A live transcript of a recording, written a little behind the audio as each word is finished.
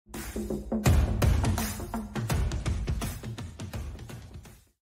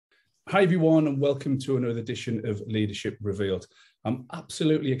Hi everyone, and welcome to another edition of Leadership Revealed. I'm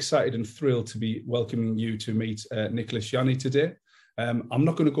absolutely excited and thrilled to be welcoming you to meet Nicholas Janni today. I'm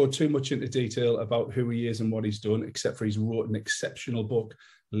not going to go too much into detail about who he is and what he's done, except for he's wrote an exceptional book,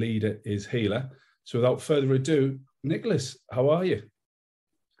 Leader is Healer. So without further ado, Nicholas, how are you?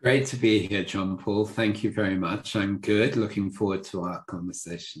 Great to be here, John Paul. Thank you very much. I'm good. Looking forward to our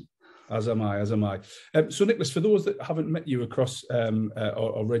conversation. As am I. So Nicholas, for those that haven't met you across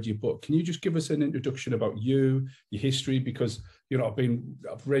or read your book, can you just give us an introduction about you, your history? Because, you know,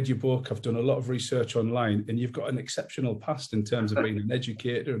 I've read your book, I've done a lot of research online, and you've got an exceptional past in terms of being an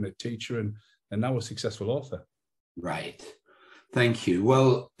educator and a teacher and now a successful author. Right. Thank you.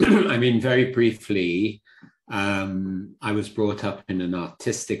 Well, I mean, very briefly, I was brought up in an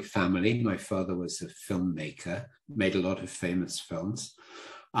artistic family. My father was a filmmaker, made a lot of famous films.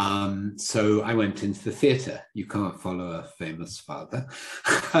 So I went into the theatre. You can't follow a famous father.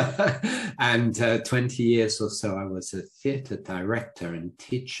 And 20 years or so, I was a theatre director and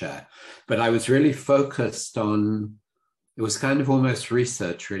teacher. But I was really focused on, it was kind of almost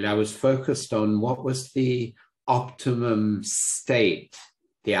research, really. I was focused on what was the optimum state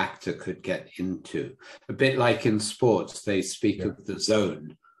the actor could get into. A bit like in sports, they speak of the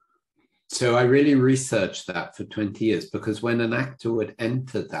zone. So I really researched that for 20 years, because when an actor would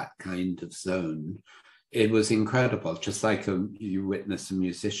enter that kind of zone, it was incredible. Just like you witness a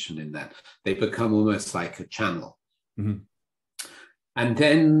musician in that, they become almost like a channel. Mm-hmm. And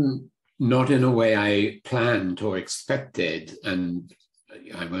then, not in a way I planned or expected, and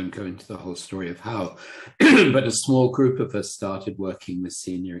I won't go into the whole story of how, but a small group of us started working with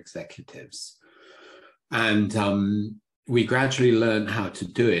senior executives. And we gradually learned how to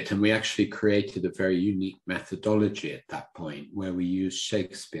do it. And we actually created a very unique methodology at that point where we used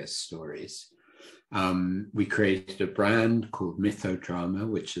Shakespeare stories. We created a brand called Mythodrama,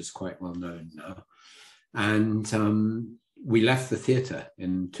 which is quite well known now. And we left the theatre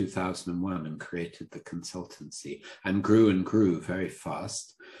in 2001 and created the consultancy and grew very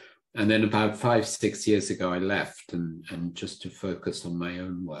fast. And then about 5-6 years ago, I left and just to focus on my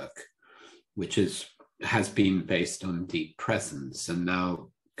own work, which has been based on deep presence and now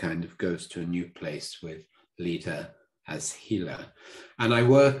kind of goes to a new place with Leader as Healer. And I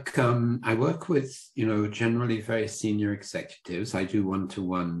work with, you know, generally very senior executives. I do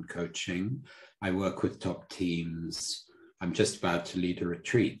one-to-one coaching. I work with top teams. I'm just about to lead a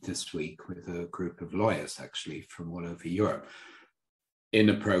retreat this week with a group of lawyers, actually, from all over Europe in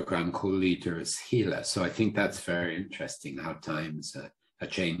a program called Leader as Healer. So I think that's very interesting how times are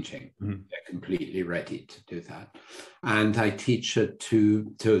changing. Mm-hmm. They're completely ready to do that. And I teach at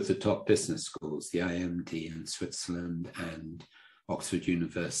two of the top business schools, the IMD in Switzerland and Oxford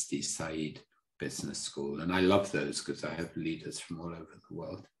University Saïd Business School. And I love those because I have leaders from all over the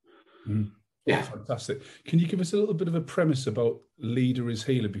world. Mm-hmm. Yeah, fantastic. Can you give us a little bit of a premise about Leader is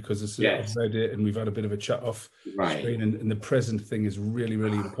Healer? Because I've read it and we've had a bit of a chat off screen, and the present thing is really,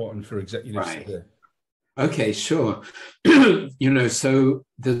 really important for executives today. Okay, sure. You know, so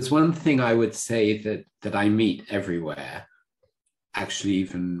there's one thing I would say that I meet everywhere, actually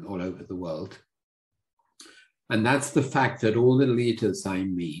even all over the world. And that's the fact that all the leaders I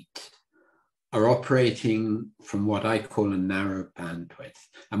meet are operating from what I call a narrow bandwidth.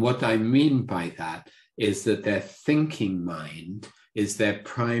 And what I mean by that is that their thinking mind is their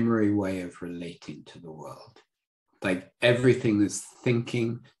primary way of relating to the world. Like everything is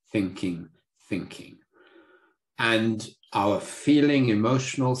thinking. And our feeling,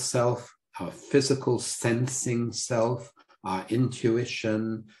 emotional self, our physical sensing self, our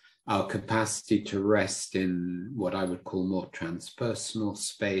intuition, our capacity to rest in what I would call more transpersonal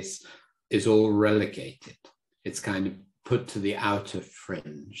space is all relegated. It's kind of put to the outer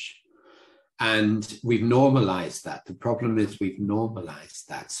fringe. And we've normalized that. The problem is we've normalized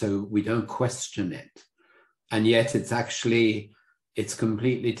that, so we don't question it. And yet it's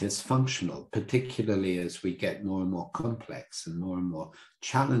completely dysfunctional, particularly as we get more and more complex and more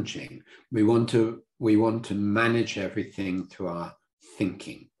challenging. We want to manage everything through our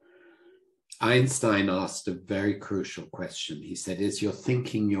thinking. Einstein asked a very crucial question. He said, is your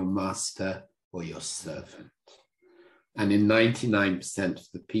thinking your master or your servant? And in 99% of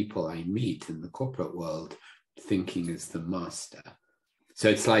the people I meet in the corporate world, thinking is the master. So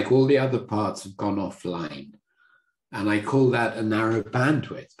it's like all the other parts have gone offline. And I call that a narrow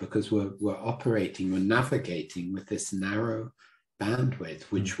bandwidth because we're navigating with this narrow bandwidth,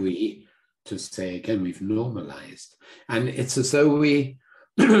 which we've normalized. And it's as though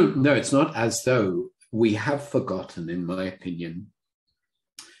no, it's not as though we have forgotten, in my opinion,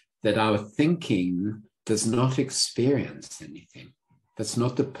 that our thinking does not experience anything. That's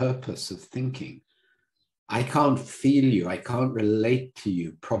not the purpose of thinking. I can't feel you. I can't relate to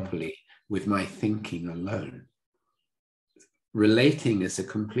you properly with my thinking alone. Relating is a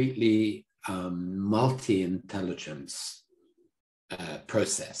completely multi-intelligence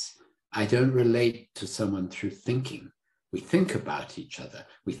process. I don't relate to someone through thinking. We think about each other.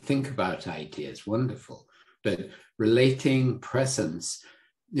 We think about ideas, wonderful. But relating, presence,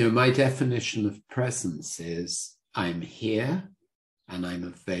 my definition of presence is I'm here and I'm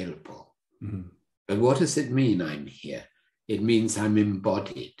available. Mm-hmm. But what does it mean I'm here? It means I'm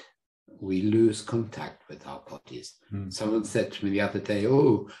embodied. We lose contact with our bodies. Mm. Someone said to me the other day,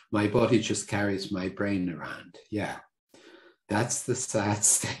 oh, my body just carries my brain around. Yeah, that's the sad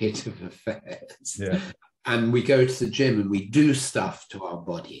state of affairs. Yeah. And we go to the gym and we do stuff to our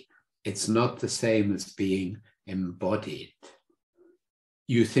body. It's not the same as being embodied.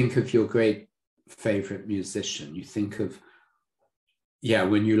 You think of your great favorite musician. You think of,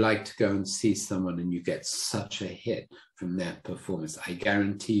 when you like to go and see someone and you get such a hit from their performance, I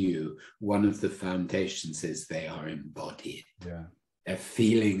guarantee you one of the foundations is they are embodied. Yeah. They're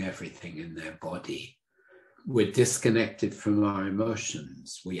feeling everything in their body. We're disconnected from our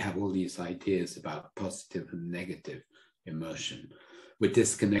emotions. We have all these ideas about positive and negative emotion. We're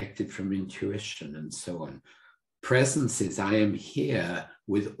disconnected from intuition and so on. Presence is I am here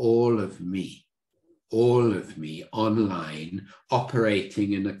with all of me online,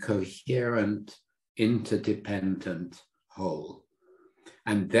 operating in a coherent, interdependent whole.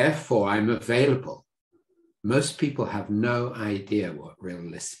 And therefore I'm available. Most people have no idea what real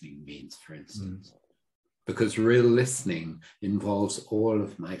listening means, for instance. Because real listening involves all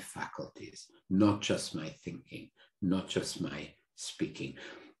of my faculties, not just my thinking, not just my speaking.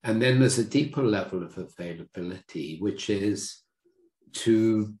 And then there's a deeper level of availability, which is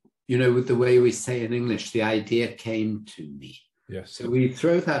to, with the way we say in English, the idea came to me. Yes. So we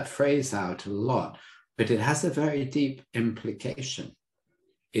throw that phrase out a lot, but it has a very deep implication.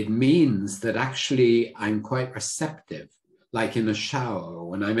 It means that actually I'm quite receptive, like in a shower or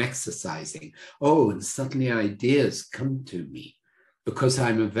when I'm exercising. Oh, and suddenly ideas come to me because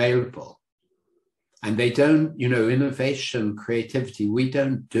I'm available. And they don't, innovation, creativity, we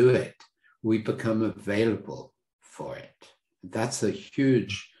don't do it. We become available for it. That's a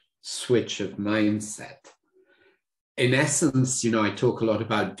huge switch of mindset. In essence, I talk a lot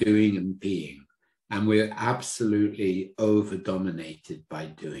about doing and being, and we're absolutely over-dominated by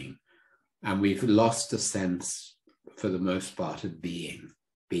doing. And we've lost a sense, for the most part, of being,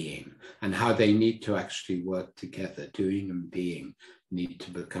 and how they need to actually work together. Doing and being need to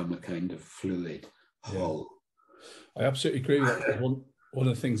become a kind of fluid whole. I absolutely agree with that. One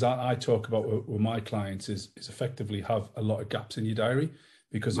of the things I talk about with my clients is effectively have a lot of gaps in your diary,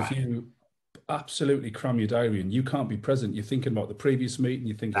 because if you absolutely cram your diary and you can't be present, you're thinking about the previous meeting,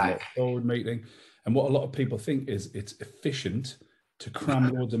 you're thinking about the forward meeting. And what a lot of people think is it's efficient to cram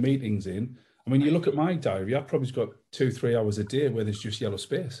loads of meetings in. I mean, you look at my diary, I've probably got 2-3 hours a day where there's just yellow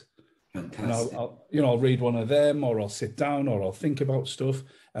space. Fantastic. And I'll read one of them, or I'll sit down, or I'll think about stuff.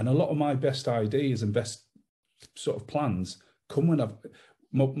 And a lot of my best ideas and best sort of plans come when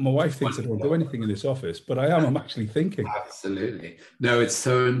my wife thinks I don't do anything in this office, but I'm actually thinking. Absolutely. No, it's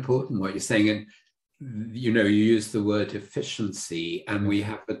so important what you're saying. And, you use the word efficiency, and we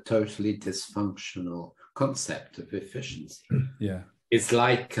have a totally dysfunctional concept of efficiency. Yeah. It's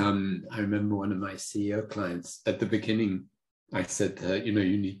like, I remember one of my CEO clients at the beginning, I said to her, you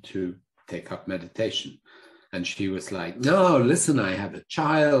need to take up meditation. And she was like, no, listen, I have a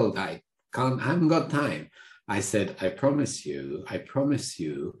child. I haven't got time. I said, I promise you,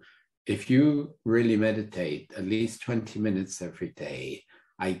 if you really meditate at least 20 minutes every day,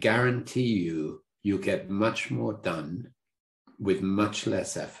 I guarantee you'll get much more done with much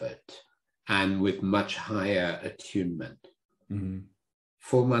less effort and with much higher attunement. Mm-hmm.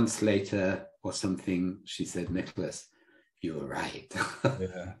 4 months later or something, she said, Nicholas, you were right.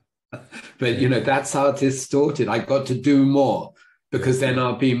 Yeah. But, that's how it's distorted. I got to do more because then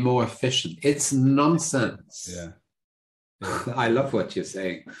I'll be more efficient. It's nonsense. Yeah. I love what you're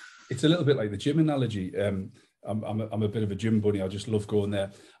saying. It's a little bit like the gym analogy. I'm a bit of a gym bunny. I just love going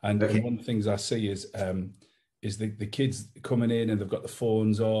there. And one of the things I see is the kids coming in and they've got the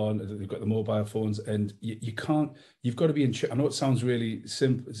phones on, they've got the mobile phones, and you've got to be in. I know it sounds really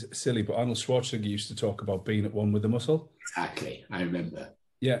silly, but Arnold Schwarzenegger used to talk about being at one with the muscle. Exactly. I remember.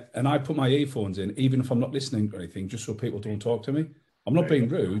 Yeah. And I put my earphones in, even if I'm not listening to anything, just so people don't talk to me. I'm not being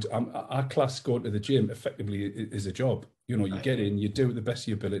rude. Our class going to the gym effectively is a job. You get in, you do it the best of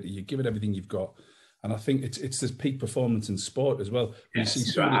your ability, you give it everything you've got. And I think it's this peak performance in sport as well. When Yes, you see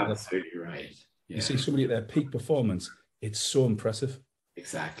you're somebody absolutely right. Yeah. you see somebody at their peak performance, it's so impressive.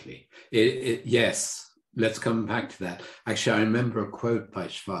 Exactly. Yes, let's come back to that. Actually, I remember a quote by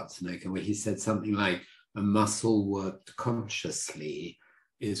Schwarzenegger where he said something like, a muscle worked consciously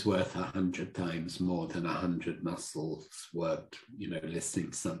is worth 100 times more than 100 muscles worked,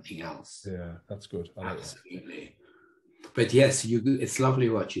 listening to something else. Yeah, that's good. I like Absolutely. That. But yes, it's lovely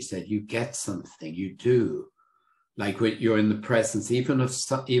what you said. You get something, you do. Like when you're in the presence, even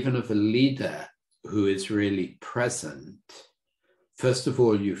of a leader who is really present, first of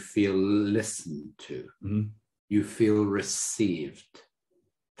all, you feel listened to. Mm-hmm. You feel received.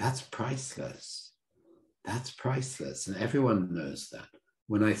 That's priceless. That's priceless. And everyone knows that.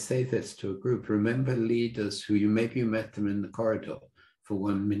 When I say this to a group, remember leaders who you met them in the corridor for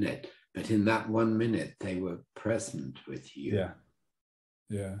 1 minute, but in that 1 minute, they were present with you. Yeah.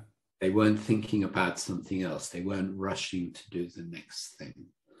 Yeah. They weren't thinking about something else. They weren't rushing to do the next thing.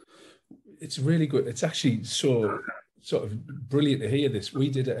 It's really good. It's actually so sort of brilliant to hear this. We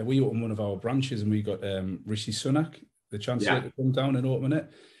opened one of our branches and we got Rishi Sunak, the Chancellor, to come down and open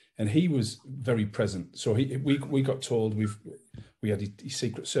it. And he was very present. So we got told we had his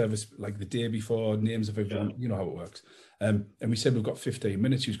Secret Service like the day before, names of everyone, you know how it works. And we said we've got 15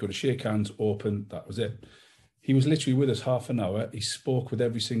 minutes. He was going to shake hands, open, that was it. He was literally with us half an hour. He spoke with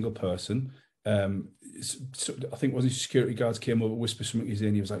every single person. So I think one of his security guards came over, whispered something in his ear,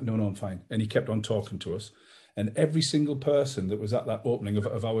 and he was like, no, I'm fine. And he kept on talking to us. And every single person that was at that opening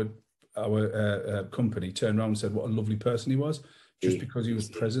of our company turned around and said what a lovely person he was. Just because he was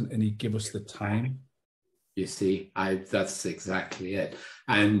present and he'd give us the time. You see, that's exactly it.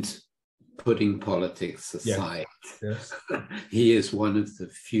 And putting politics aside, yes. He is one of the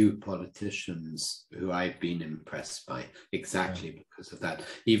few politicians who I've been impressed by exactly because of that.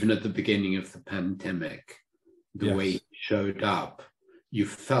 Even at the beginning of the pandemic, the way he showed up, you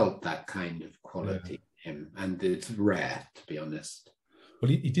felt that kind of quality in him. And it's rare, to be honest. Well,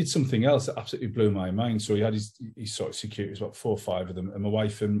 he did something else that absolutely blew my mind. So he had his sort of security, about 4 or 5 of them. And my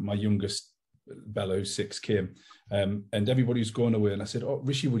wife and my youngest, Bella, who's 6, came. And everybody was going away. And I said, oh,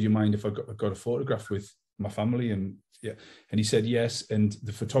 Rishi, would you mind if I got a photograph with my family? And he said yes. And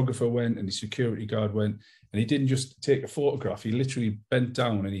the photographer went and the security guard went. And he didn't just take a photograph. He literally bent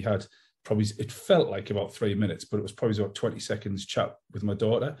down and he had it felt like about 3 minutes, but it was probably about 20 seconds chat with my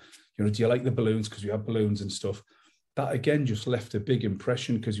daughter. Do you like the balloons? Because we have balloons and stuff. That again just left a big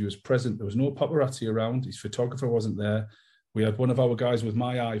impression because he was present. There was no paparazzi around. His photographer wasn't there. We had one of our guys with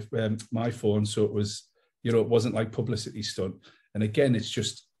my phone, so it was, it wasn't like publicity stunt. And again, it's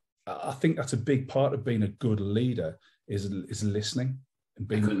just, I think that's a big part of being a good leader is listening and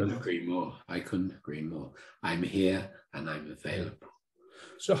being. I couldn't agree more. I'm here and I'm available.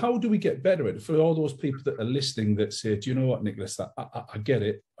 So how do we get better at it? For all those people that are listening that say, do you know what, Nicholas, I get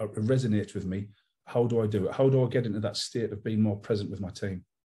it. It resonates with me. How do I do it? How do I get into that state of being more present with my team?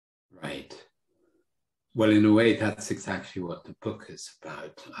 Right. Well, in a way, that's exactly what the book is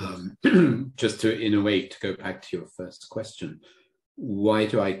about. Just in a way, to go back to your first question, why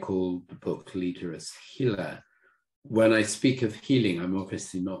do I call the book Leader as Healer? When I speak of healing, I'm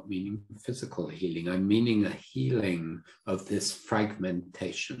obviously not meaning physical healing. I'm meaning a healing of this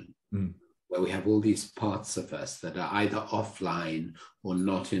fragmentation, where we have all these parts of us that are either offline or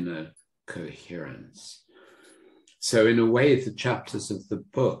not in a coherence. So in a way, the chapters of the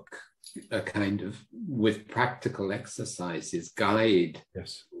book are kind of, with practical exercises, guide the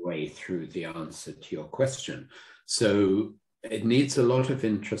way through the answer to your question. So it needs a lot of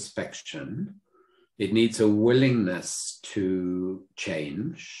introspection. It needs a willingness to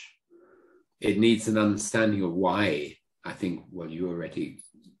change. It needs an understanding of why. I think, well, you already,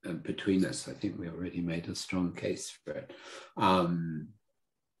 between us, I think we already made a strong case for it.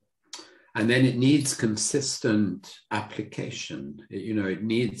 And then it needs consistent application. It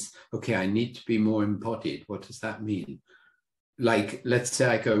needs, okay, I need to be more embodied. What does that mean? Like, let's say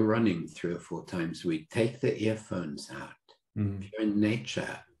I go running 3 or 4 times a week, take the earphones out. If you're in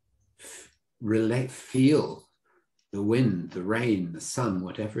nature, feel the wind, the rain, the sun,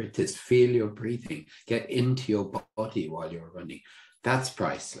 whatever it is, feel your breathing, get into your body while you're running. That's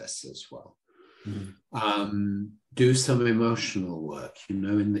priceless as well. Do some emotional work.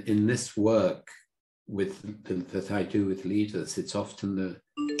 In this work that I do with leaders, it's often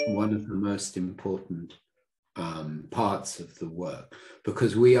one of the most important parts of the work,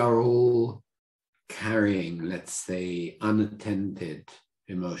 because we are all carrying, let's say, unattended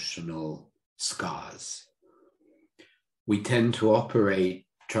emotional scars. We tend to operate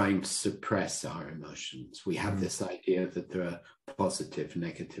trying to suppress our emotions. We have this idea that there are positive,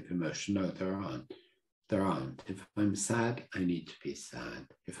 negative emotions. No, there aren't. there aren't. If I'm sad, I need to be sad.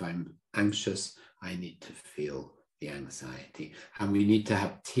 If I'm anxious, I need to feel the anxiety. And we need to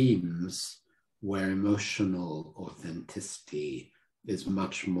have teams where emotional authenticity is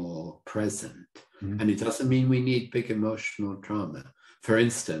much more present. And it doesn't mean we need big emotional drama. For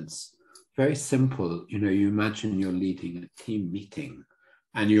instance, very simple, you imagine you're leading a team meeting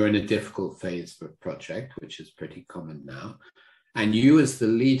and you're in a difficult phase of a project, which is pretty common now. And you as the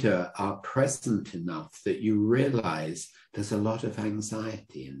leader are present enough that you realize there's a lot of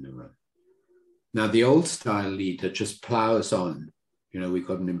anxiety in the room. Now, the old style leader just plows on. We've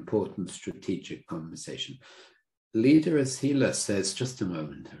got an important strategic conversation. Leader as healer says, just a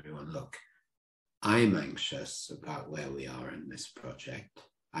moment, everyone, look, I'm anxious about where we are in this project.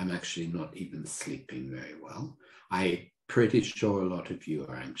 I'm actually not even sleeping very well. I'm pretty sure a lot of you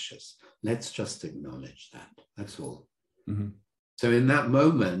are anxious. Let's just acknowledge that. That's all. Mm-hmm. So in that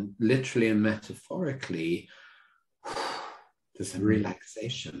moment, literally and metaphorically, there's a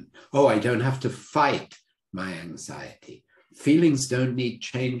relaxation. Oh, I don't have to fight my anxiety. Feelings don't need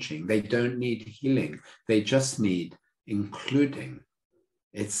changing. They don't need healing. They just need including.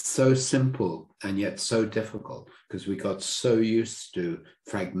 It's so simple and yet so difficult because we got so used to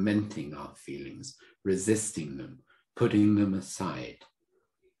fragmenting our feelings, resisting them, putting them aside.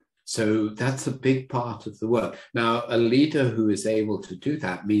 So that's a big part of the work. Now, a leader who is able to do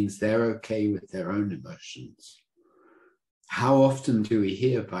that means they're okay with their own emotions. How often do we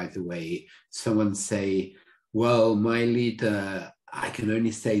hear, by the way, someone say, well, my leader, I can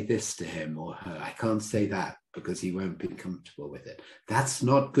only say this to him or her. I can't say that because he won't be comfortable with it. That's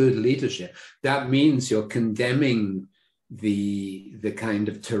not good leadership. That means you're condemning the kind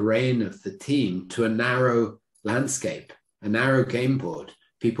of terrain of the team to a narrow landscape, a narrow game board.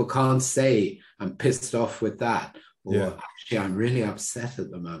 People can't say, I'm pissed off with that. Or actually, I'm really upset at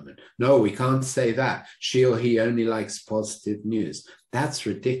the moment. No, we can't say that. She or he only likes positive news. That's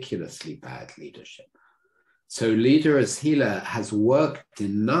ridiculously bad leadership. So leader as healer has worked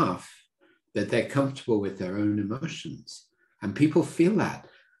enough that they're comfortable with their own emotions. And people feel that.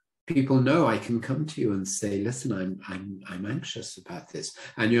 People know I can come to you and say, listen, I'm anxious about this.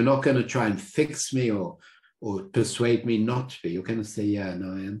 And you're not going to try and fix me or persuade me not to be. You're going to say, yeah, no,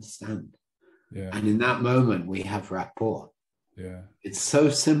 I understand. Yeah. And in that moment, we have rapport. Yeah. It's so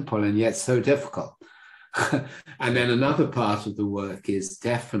simple and yet so difficult. And then another part of the work is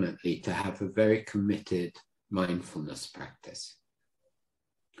definitely to have a very committed mindfulness practice.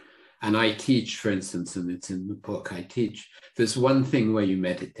 And I teach, for instance, and it's in the book, I teach, there's one thing where you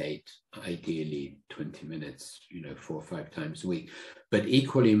meditate, ideally 20 minutes, 4 or 5 times a week. But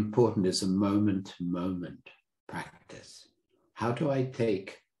equally important is a moment-to-moment practice. How do I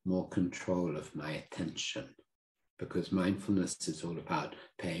take more control of my attention? Because mindfulness is all about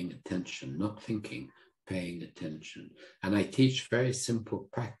paying attention, not thinking, paying attention. And I teach very simple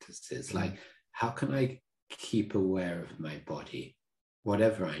practices like, how can I keep aware of my body,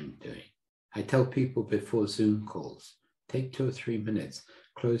 whatever I'm doing? I tell people before Zoom calls, take 2 or 3 minutes,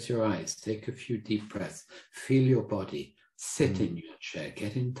 close your eyes, take a few deep breaths, feel your body, sit in your chair,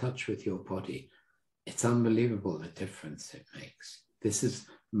 get in touch with your body. It's unbelievable the difference it makes. This is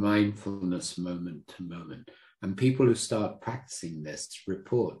mindfulness moment to moment. And people who start practicing this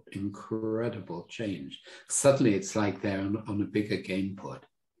report incredible change. Suddenly it's like they're on a bigger game board.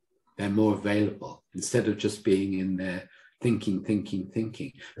 They're more available instead of just being in there thinking.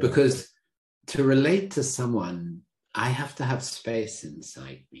 Because to relate to someone, I have to have space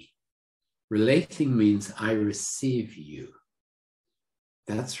inside me. Relating means I receive you.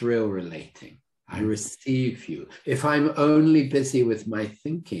 That's real relating. I receive you. If I'm only busy with my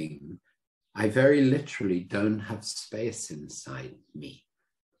thinking, I very literally don't have space inside me.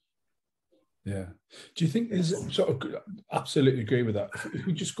 Yeah. Do you think there's sort of, absolutely agree with that. If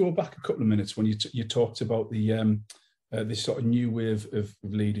we just go back a couple of minutes when you talked about the this sort of new way of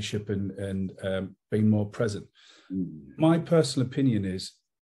leadership and being more present. My personal opinion is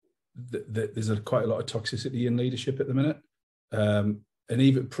that there's quite a lot of toxicity in leadership at the minute, and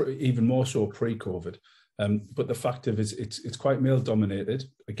even more so pre-COVID. But the fact of it is, it's quite male dominated.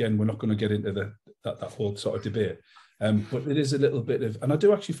 Again, we're not going to get into that whole sort of debate. But it is a little bit of, and I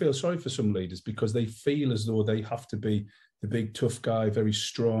do actually feel sorry for some leaders because they feel as though they have to be the big tough guy, very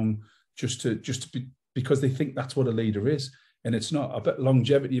strong, just to be, because they think that's what a leader is, and it's not. I bet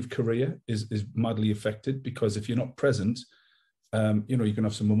longevity of career is madly affected because if you're not present, you can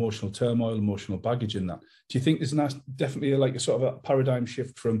have some emotional turmoil, emotional baggage in that. Do you think there's definitely like a sort of a paradigm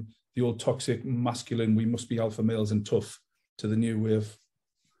shift from the old toxic masculine, we must be alpha males and tough, to the new way of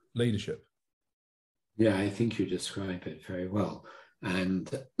leadership? Yeah, I think you describe it very well. And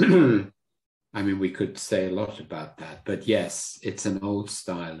I mean, we could say a lot about that, but yes, it's an old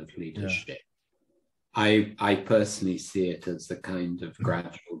style of leadership. I personally see it as the kind of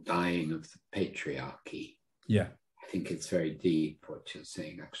gradual dying of the patriarchy. Yeah. I think it's very deep what you're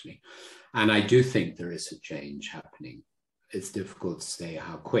saying, actually. And I do think there is a change happening. It's difficult to say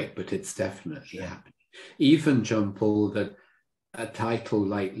how quick, but it's definitely happening. Even, John Paul, that a title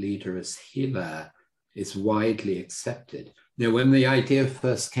like leader as healer is widely accepted. Now, when the idea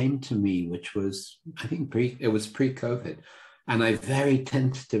first came to me, which was, I think it was pre-COVID, and I very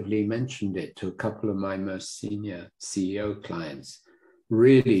tentatively mentioned it to a couple of my most senior CEO clients,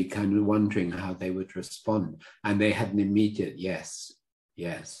 really kind of wondering how they would respond. And they had an immediate yes,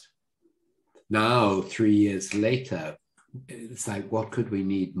 yes. Now, 3 years later, it's like, what could we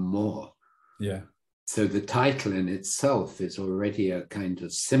need more? Yeah. So the title in itself is already a kind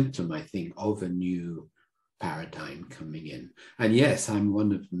of symptom, I think, of a new paradigm coming in. And yes, I'm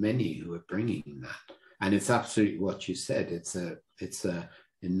one of many who are bringing that. And it's absolutely what you said. It's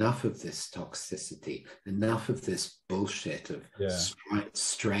enough of this toxicity, enough of this bullshit of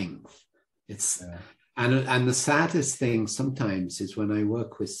strength. And the saddest thing sometimes is when I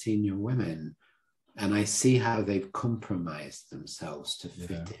work with senior women and I see how they've compromised themselves to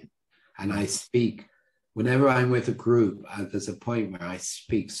fit in. And I speak, whenever I'm with a group, there's a point where I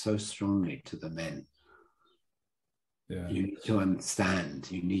speak so strongly to the men. Yeah. You need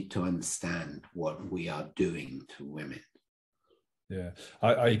to understand what we are doing to women. Yeah,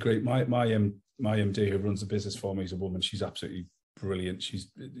 I agree. My MD who runs the business for me is a woman. She's absolutely brilliant.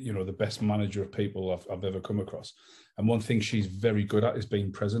 She's, you know, the best manager of people I've ever come across. And one thing she's very good at is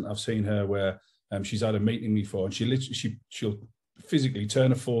being present. I've seen her where she's had a meeting before, and she'll physically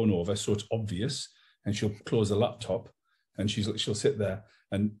turn her phone over so it's obvious, and she'll close the laptop, and she'll sit there.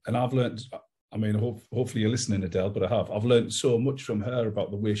 And I've learned. I mean, hopefully you're listening, Adele, but I've learned so much from her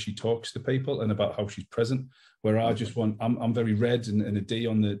about the way she talks to people and about how she's present, where I just I'm very red and a D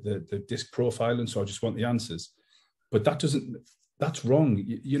on the disc profile, and so I just want the answers. But that's wrong.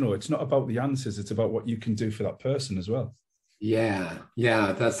 You know, it's not about the answers, it's about what you can do for that person as well. Yeah,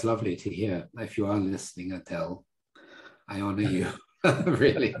 that's lovely to hear. If you are listening, Adele, I honor you,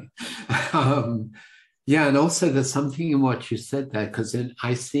 really. Yeah, and also there's something in what you said there, because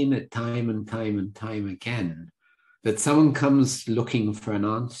I've seen it time and time again, that someone comes looking for an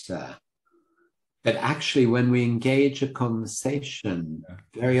answer, but actually when we engage a conversation,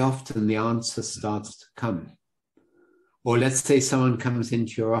 very often the answer starts to come. Or let's say someone comes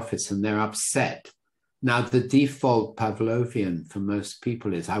into your office and they're upset. Now, the default Pavlovian for most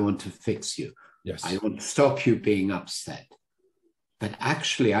people is, I want to fix you. Yes. I want to stop you being upset. But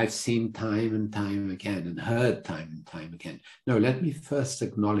actually, I've seen time and time again and heard time and time again, no, let me first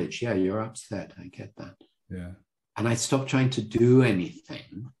acknowledge, yeah, you're upset. I get that. Yeah. And I stop trying to do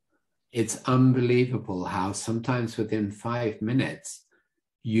anything. It's unbelievable how sometimes within 5 minutes,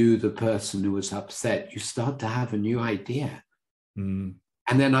 you, the person who was upset, you start to have a new idea. Mm.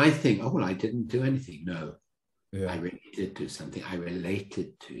 And then I think, oh, well, I didn't do anything. No, yeah. I really did do something. I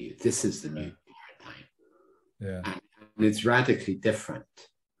related to you. This is the new paradigm. Yeah. And it's radically different.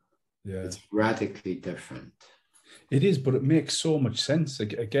 Yeah. It's radically different. It is, but it makes so much sense.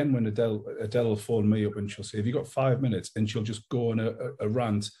 Again, when Adele will phone me up and she'll say, have you got 5 minutes? And she'll just go on a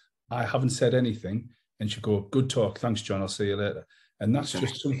rant. I haven't said anything. And she'll go, good talk. Thanks, John. I'll see you later. And that's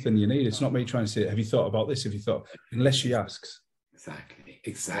just something you need. It's not me trying to say, have you thought about this? Have you thought, unless she asks.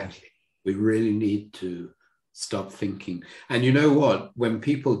 Exactly. We really need to stop thinking. And you know what? When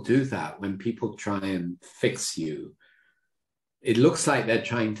people do that, when people try and fix you, it looks like they're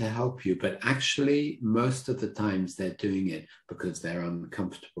trying to help you, but actually most of the times they're doing it because they're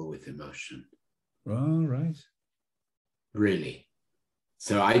uncomfortable with emotion. Oh, right. Really.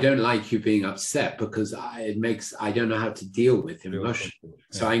 So I don't like you being upset because I don't know how to deal with emotion. Yeah.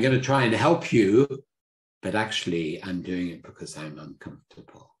 So I'm going to try and help you, but actually I'm doing it because I'm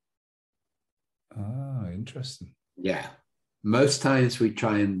uncomfortable. Ah, interesting. Yeah. Most times we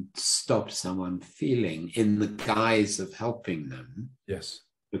try and stop someone feeling in the guise of helping them. Yes.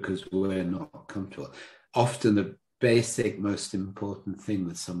 Because we're not comfortable. Often the basic, most important thing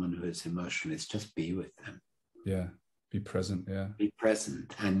with someone who is emotional is just be with them. Yeah. Be present. Yeah. Be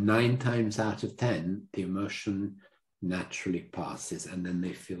present. And 9 times out of 10, the emotion naturally passes and then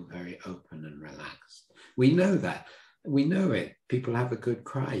they feel very open and relaxed. We know that. We know it. People have a good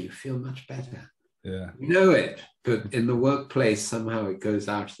cry. You feel much better. Yeah. We know it. But in the workplace, somehow it goes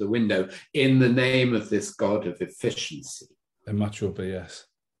out of the window in the name of this god of efficiency. And macho BS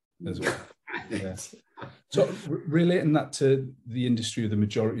as well. Yeah. So relating that to the industry of the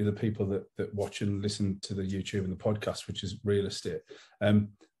majority of the people that watch and listen to the YouTube and the podcast, which is real estate,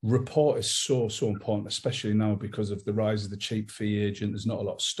 rapport is so important, especially now because of the rise of the cheap fee agent. There's not a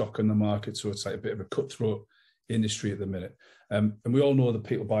lot of stock on the market, so it's like a bit of a cutthroat industry at the minute. And we all know that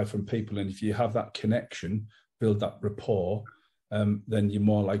people buy from people, and if you have that connection, build that rapport, then you're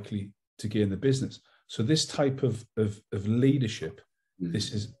more likely to gain the business. So this type of leadership,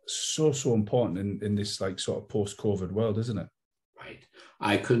 this is so important in this like sort of post-COVID world, isn't it? Right.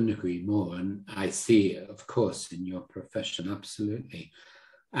 I couldn't agree more. And I see, of course, in your profession, absolutely.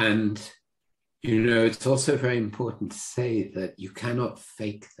 And, you know, it's also very important to say that you cannot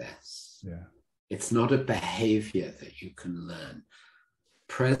fake this. Yeah. It's not a behavior that you can learn.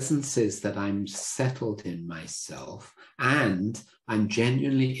 Presence is that I'm settled in myself and I'm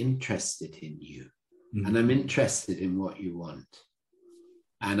genuinely interested in you. And I'm interested in what you want.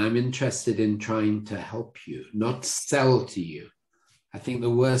 And I'm interested in trying to help you, not sell to you. I think the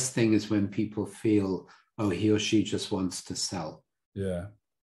worst thing is when people feel, oh, he or she just wants to sell. Yeah.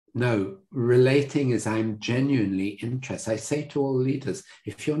 No, relating is I'm genuinely interested. I say to all leaders,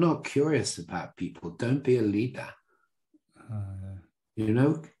 if you're not curious about people, don't be a leader. You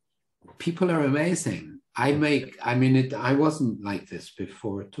know, people are amazing. I wasn't like this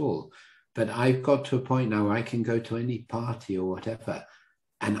before at all, but I've got to a point now where I can go to any party or whatever.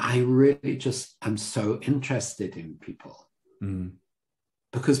 And I really just am so interested in people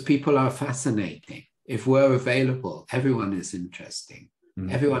because people are fascinating. If we're available, everyone is interesting.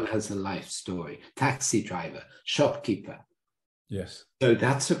 Everyone has a life story. Taxi driver, shopkeeper. Yes. So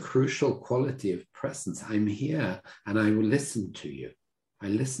that's a crucial quality of presence. I'm here and I will listen to you. I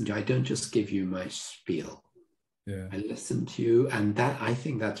listen to you. I don't just give you my spiel. Yeah. I listen to you. And that, I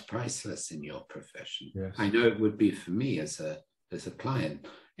think that's priceless in your profession. Yes. I know it would be for me as a client.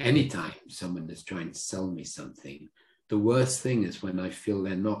 Anytime someone is trying to sell me something, the worst thing is when I feel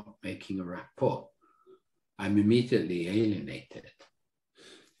they're not making a rapport. I'm immediately alienated.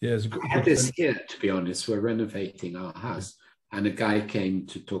 Yeah, I had this here, to be honest. We're renovating our house, and a guy came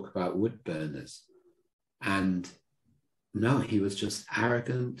to talk about wood burners. And no, he was just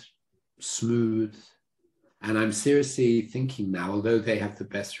arrogant, smooth. And I'm seriously thinking now, although they have the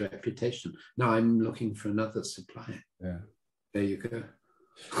best reputation, now I'm looking for another supplier. Yeah. There you go.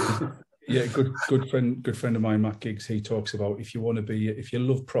 Yeah, good friend of mine, Matt Giggs. He talks about if you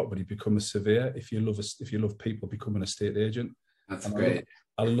love property, become a surveyor. If you love people, become an estate agent. That's great.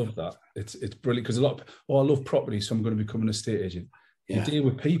 I love that. It's brilliant because a lot of, I love property, so I'm going to become an estate agent. Yeah. You deal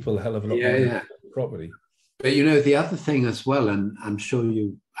with people a hell of a lot more than property. But you know, the other thing as well, and I'm sure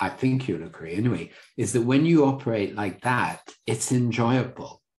I think you'll agree anyway, is that when you operate like that, it's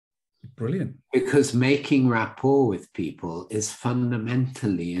enjoyable. Brilliant. Because making rapport with people is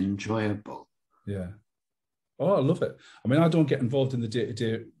fundamentally enjoyable. Yeah. Oh, I love it. I mean, I don't get involved in the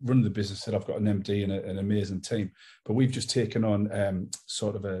day-to-day run of the business. That I've got an MD and an amazing team, but we've just taken on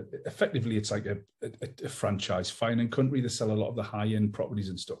sort of effectively, it's like a franchise fine and country. They sell a lot of the high-end properties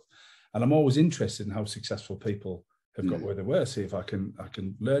and stuff. And I'm always interested in how successful people have got where they were, see if I can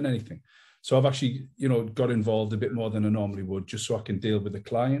learn anything. So I've actually, got involved a bit more than I normally would, just so I can deal with the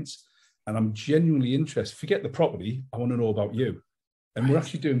clients. And I'm genuinely interested. Forget the property. I want to know about you. And we're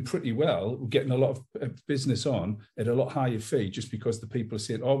actually doing pretty well. We're getting a lot of business on at a lot higher fee just because the people are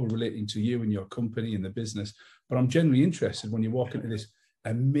saying, oh, we're relating to you and your company and the business. But I'm genuinely interested when you walk into this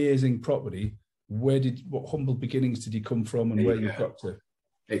amazing property, what humble beginnings did you come from and where you've got to?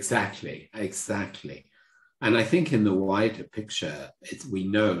 Exactly. And I think in the wider picture, we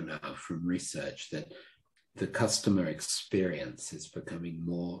know now from research that the customer experience is becoming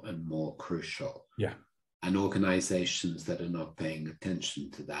more and more crucial. Yeah. And organizations that are not paying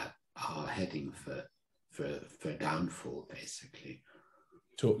attention to that are heading for downfall, basically.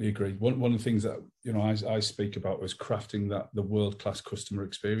 Totally agree. One of the things that I speak about is crafting the world-class customer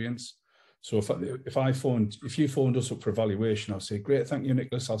experience. So if you phoned us up for evaluation, I'll say, great, thank you,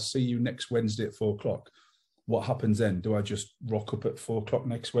 Nicholas. I'll see you next Wednesday at 4:00. What happens then? Do I just rock up at 4:00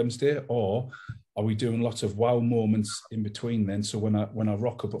 next Wednesday, or are we doing lots of wow moments in between then? So when I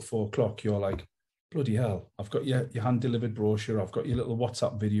rock up at 4:00, you're like, bloody hell, I've got your hand-delivered brochure, I've got your little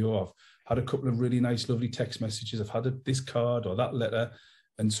WhatsApp video, I've had a couple of really nice, lovely text messages, I've had this card or that letter.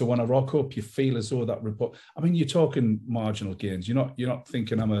 And so when I rock up, you feel as though that report, I mean, you're talking marginal gains. You're not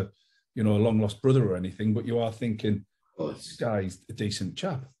thinking I'm a long-lost brother or anything, but you are thinking, oh, this guy's a decent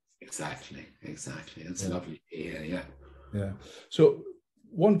chap. Exactly. It's lovely to hear, Yeah. So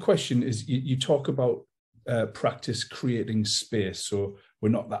one question is, you talk about practice creating space, so we're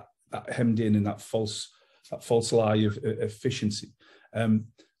not that hemmed in that false lie of efficiency.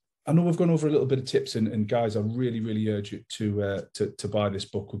 I know we've gone over a little bit of tips, and guys, I really urge you to buy this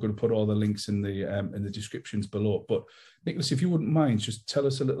book. We're going to put all the links in the descriptions below. But Nicholas, if you wouldn't mind, just tell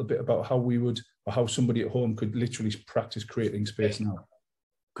us a little bit about how somebody at home could literally practice creating space now.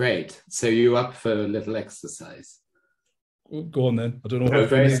 Great. So you up for a little exercise? Go on then. I don't know. No,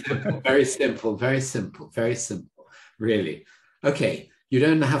 very simple. Really. Okay. You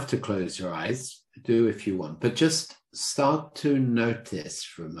don't have to close your eyes. Do if you want, but just start to notice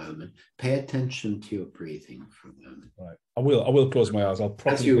for a moment. Pay attention to your breathing for a moment. Right. I will close my eyes. I'll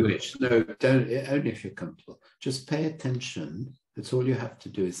probably. As you wish. No, don't. Only if you're comfortable. Just pay attention. That's all you have to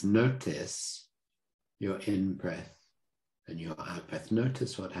do is notice your in breath and your out breath.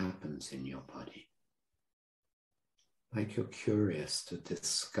 Notice what happens in your body. Like you're curious to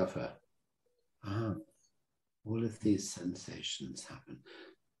discover, all of these sensations happen.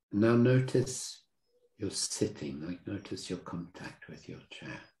 Now notice you're sitting, like notice your contact with your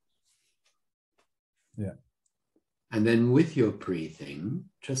chair. Yeah. And then with your breathing,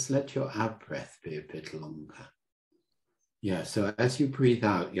 just let your out breath be a bit longer. Yeah, so as you breathe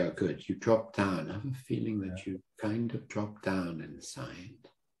out, yeah, good. You drop down. I have a feeling that you kind of drop down inside.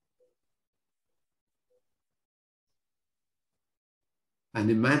 And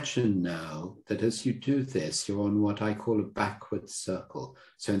imagine now that as you do this, you're on what I call a backward circle.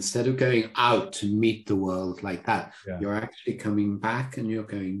 So instead of going out to meet the world like that, you're actually coming back and you're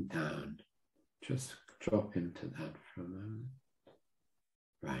going down. Just drop into that for a moment.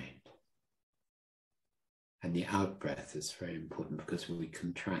 Right. And the out breath is very important because we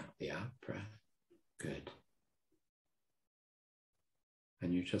contract the out breath. Good.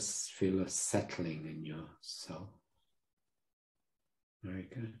 And you just feel a settling in your soul. Very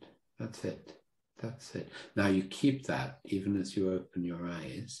good. That's it. That's it. Now you keep that even as you open your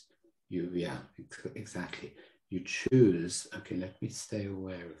eyes. Exactly. You choose, okay, let me stay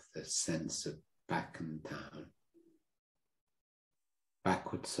aware of the sense of back and down.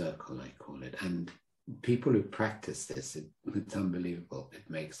 Backward circle, I call it. And people who practice this, it's unbelievable. It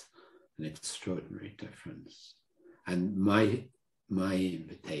makes an extraordinary difference. And my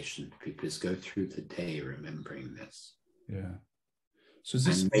invitation to people is go through the day remembering this. Yeah. So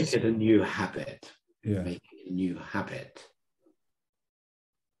make it a new habit. Yeah. Make it a new habit.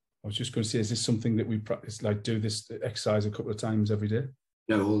 I was just going to say, is this something that we practice, like do this exercise a couple of times every day?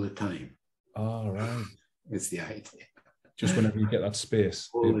 No, all the time. Oh, right. It's the idea. Just whenever you get that space.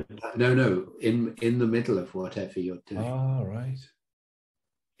 All the time. No, in the middle of whatever you're doing. Oh, right.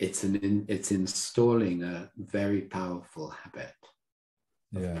 It's installing a very powerful habit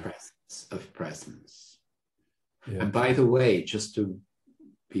of presence. Yeah. And by the way, just to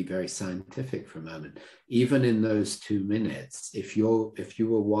be very scientific for a moment, even in those 2 minutes, if you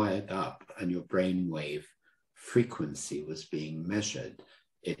were wired up and your brainwave frequency was being measured,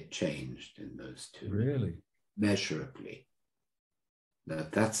 it changed in those 2 minutes. Really? Measurably. Now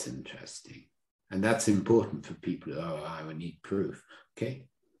that's interesting. And that's important for people. I need proof. Okay.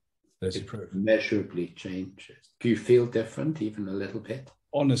 There's your proof. Measurably changes. Do you feel different even a little bit?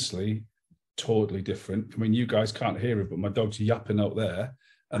 Honestly, totally different. I mean, you guys can't hear it, but my dog's yapping out there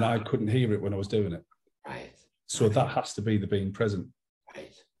and I couldn't hear it when I was doing it. Right. So that has to be the being present.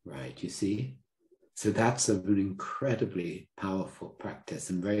 Right. You see? So that's an incredibly powerful practice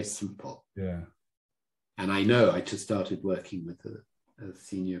and very simple. Yeah. And I know I just started working with a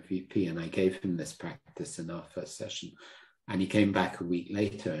senior VP and I gave him this practice in our first session. And he came back a week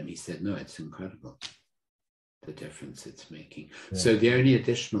later and he said, no, it's incredible, the difference it's making. Yeah. So the only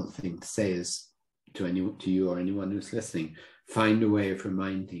additional thing to say is to you or anyone who's listening, find a way of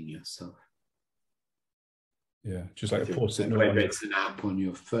reminding yourself. Yeah, just like a post-it note. Whether it's an app on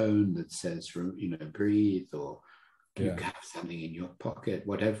your phone that says, breathe, or you have something in your pocket,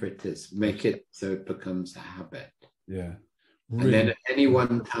 whatever it is, make it so it becomes a habit. Yeah. Really? And then at any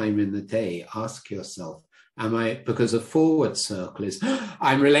one time in the day, ask yourself, because a forward circle is,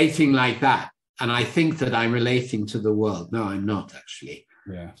 I'm relating like that. And I think that I'm relating to the world. No, I'm not actually.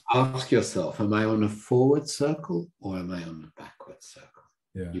 Yeah. Ask yourself, am I on a forward circle or am I on a backward circle?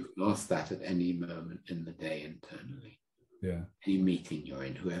 Yeah. You can ask that at any moment in the day internally. Yeah. Any meeting you're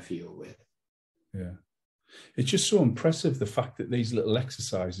in, whoever you're with. Yeah. It's just so impressive, the fact that these little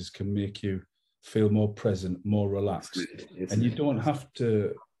exercises can make you feel more present, more relaxed. And you don't have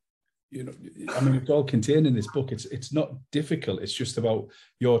to, it's all contained in this book. It's not difficult. It's just about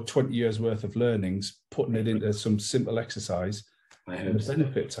your 20 years worth of learnings, putting it into some simple exercise. And the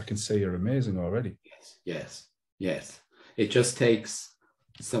benefits I can see are amazing already. Yes. It just takes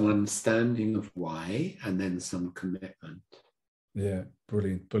some understanding of why and then some commitment. Yeah,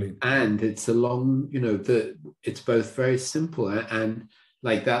 brilliant. And it's a long, it's both very simple and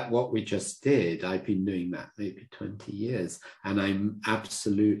like that, what we just did, I've been doing that maybe 20 years, and I'm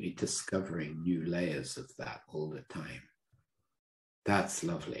absolutely discovering new layers of that all the time. That's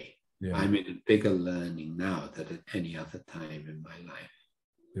lovely. Yeah. I'm in a bigger learning now than at any other time in my life.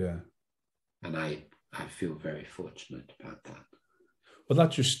 Yeah. And I feel very fortunate about that. Well, that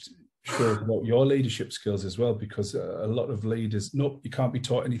just shows about your leadership skills as well, because a lot of leaders, nope, you can't be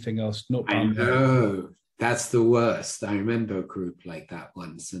taught anything else. Nope. I know. That's the worst. I remember a group like that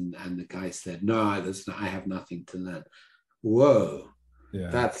once, and the guy said, no, I have nothing to learn. Whoa, yeah.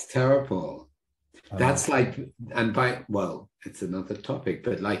 That's terrible. That's like, and well, it's another topic,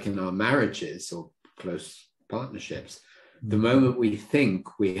 but like in our marriages or close partnerships, the moment we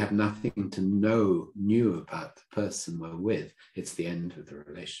think we have nothing to know new about the person we're with, it's the end of the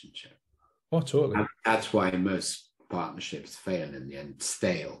relationship. Oh, totally. And that's why most partnerships fail in the end,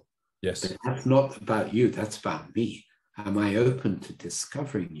 stale. Yes. But that's not about you, that's about me. Am I open to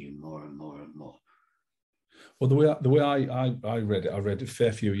discovering you more and more and more? Well, the way I read it, I read it a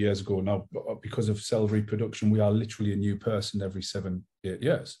fair few years ago now, because of cell reproduction, we are literally a new person every 7-8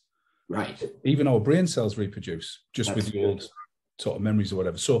 years. Right. Even our brain cells reproduce just with the old sort of memories or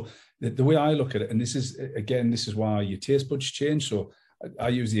whatever. So the way I look at it, and this is why your taste buds change. So I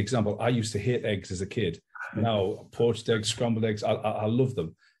use the example, I used to hate eggs as a kid. Now, poached eggs, scrambled eggs, I love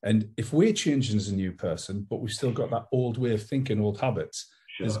them. And if we're changing as a new person, but we've still got that old way of thinking, old habits,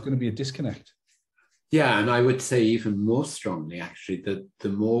 there's going to be a disconnect. Yeah, and I would say even more strongly, actually, that the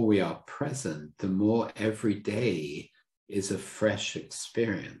more we are present, the more every day is a fresh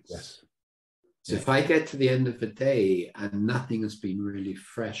experience. Yes. So if I get to the end of the day and nothing has been really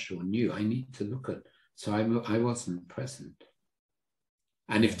fresh or new, I need to look at, so I wasn't present.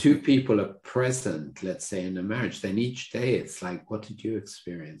 And if two people are present, let's say in a marriage, then each day it's like, what did you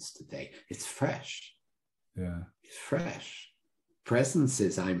experience today? It's fresh. Yeah. It's fresh. Presence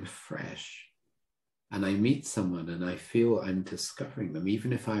is I'm fresh. And I meet someone and I feel I'm discovering them,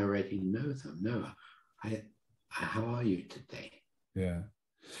 even if I already know them. No, how are you today? Yeah.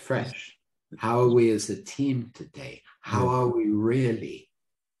 It's fresh. How are we as a team today? How are we really?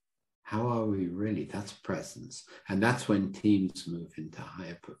 How are we really? That's presence. And that's when teams move into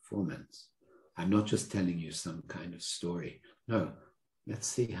higher performance. I'm not just telling you some kind of story. No, let's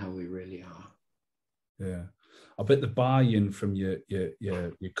see how we really are. Yeah. I bet the buy-in from your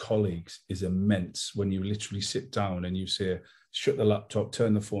colleagues is immense when you literally sit down and you say, shut the laptop,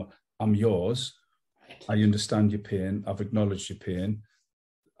 turn the phone, I'm yours. Right. I understand your pain. I've acknowledged your pain.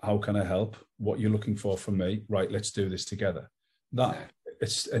 How can I help? What you're looking for from me? Right, let's do this together.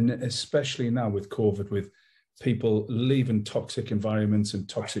 And especially now with COVID, with people leaving toxic environments and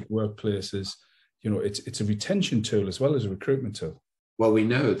toxic workplaces, it's a retention tool as well as a recruitment tool. Well, we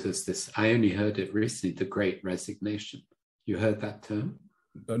know there's this, I only heard it recently, the Great Resignation. You heard that term?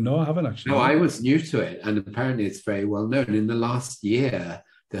 No, I haven't actually. No, I was new to it, and apparently it's very well known. In the last year,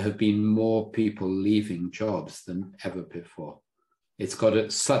 there have been more people leaving jobs than ever before. It's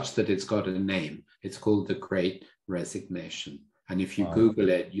got such that it's got a name. It's called the Great Resignation. And if you Google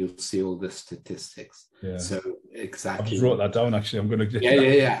it, you'll see all the statistics. Yeah. So exactly. I just wrote that down, actually. I'm going to get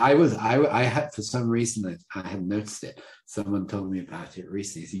Yeah. I had, for some reason, I hadn't noticed it. Someone told me about it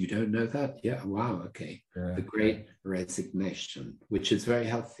recently. So you don't know that? Yeah. Wow. Okay. Yeah. The Great Resignation, which is very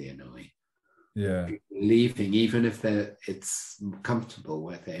healthy in a way. Yeah. People leaving, even if it's comfortable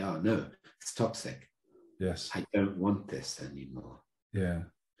where they are. No, it's toxic. Yes. I don't want this anymore. Yeah.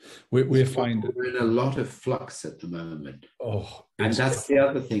 We're finding we're in a lot of flux at the moment. Oh, and that's the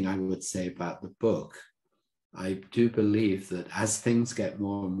other thing I would say about the book. I do believe that as things get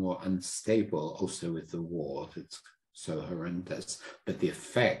more and more unstable, also with the war that's so horrendous, but the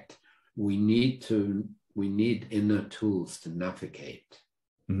effect, we need inner tools to navigate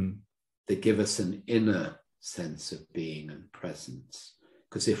that give us an inner sense of being and presence.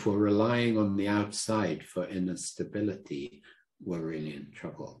 Because if we're relying on the outside for inner stability, we're really in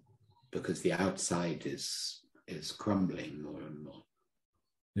trouble, because the outside is crumbling more and more.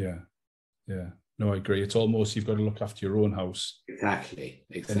 Yeah. No, I agree. It's almost, you've got to look after your own house. Exactly.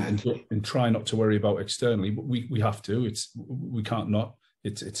 And try not to worry about externally. But we have to. We can't not.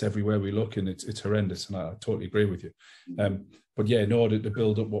 It's everywhere we look, and it's horrendous. And I totally agree with you. But yeah, in order to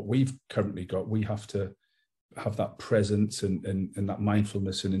build up what we've currently got, we have to have that presence and that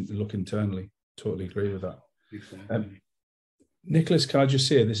mindfulness and look internally. Totally agree with that. Exactly. Nicholas, can I just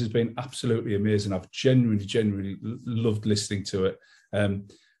say, this has been absolutely amazing. I've genuinely loved listening to it.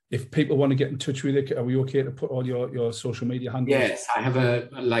 If people want to get in touch with you, are we okay to put all your social media handles? Yes, I have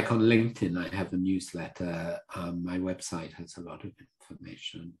like on LinkedIn, I have a newsletter. My website has a lot of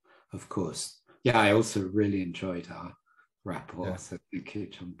information, of course. Yeah, I also really enjoyed our rapport. Yeah. So thank you,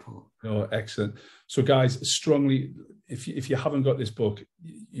 John Paul. Oh, excellent. So guys, strongly, if you haven't got this book,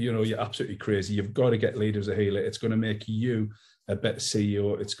 you know, you're absolutely crazy. You've got to get Leader as a Healer. It's going to make you a better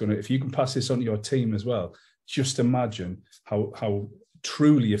CEO. It's going to, if you can pass this on to your team as well, just imagine how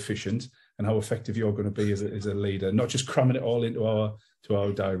truly efficient and how effective you're going to be as a leader, not just cramming it all into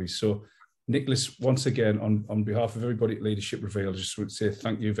our diaries. So Nicholas, once again, on behalf of everybody at Leadership Revealed, I just want to say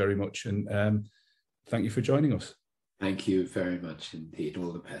thank you very much, and thank you for joining us. Thank you very much indeed.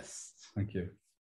 All the best. Thank you.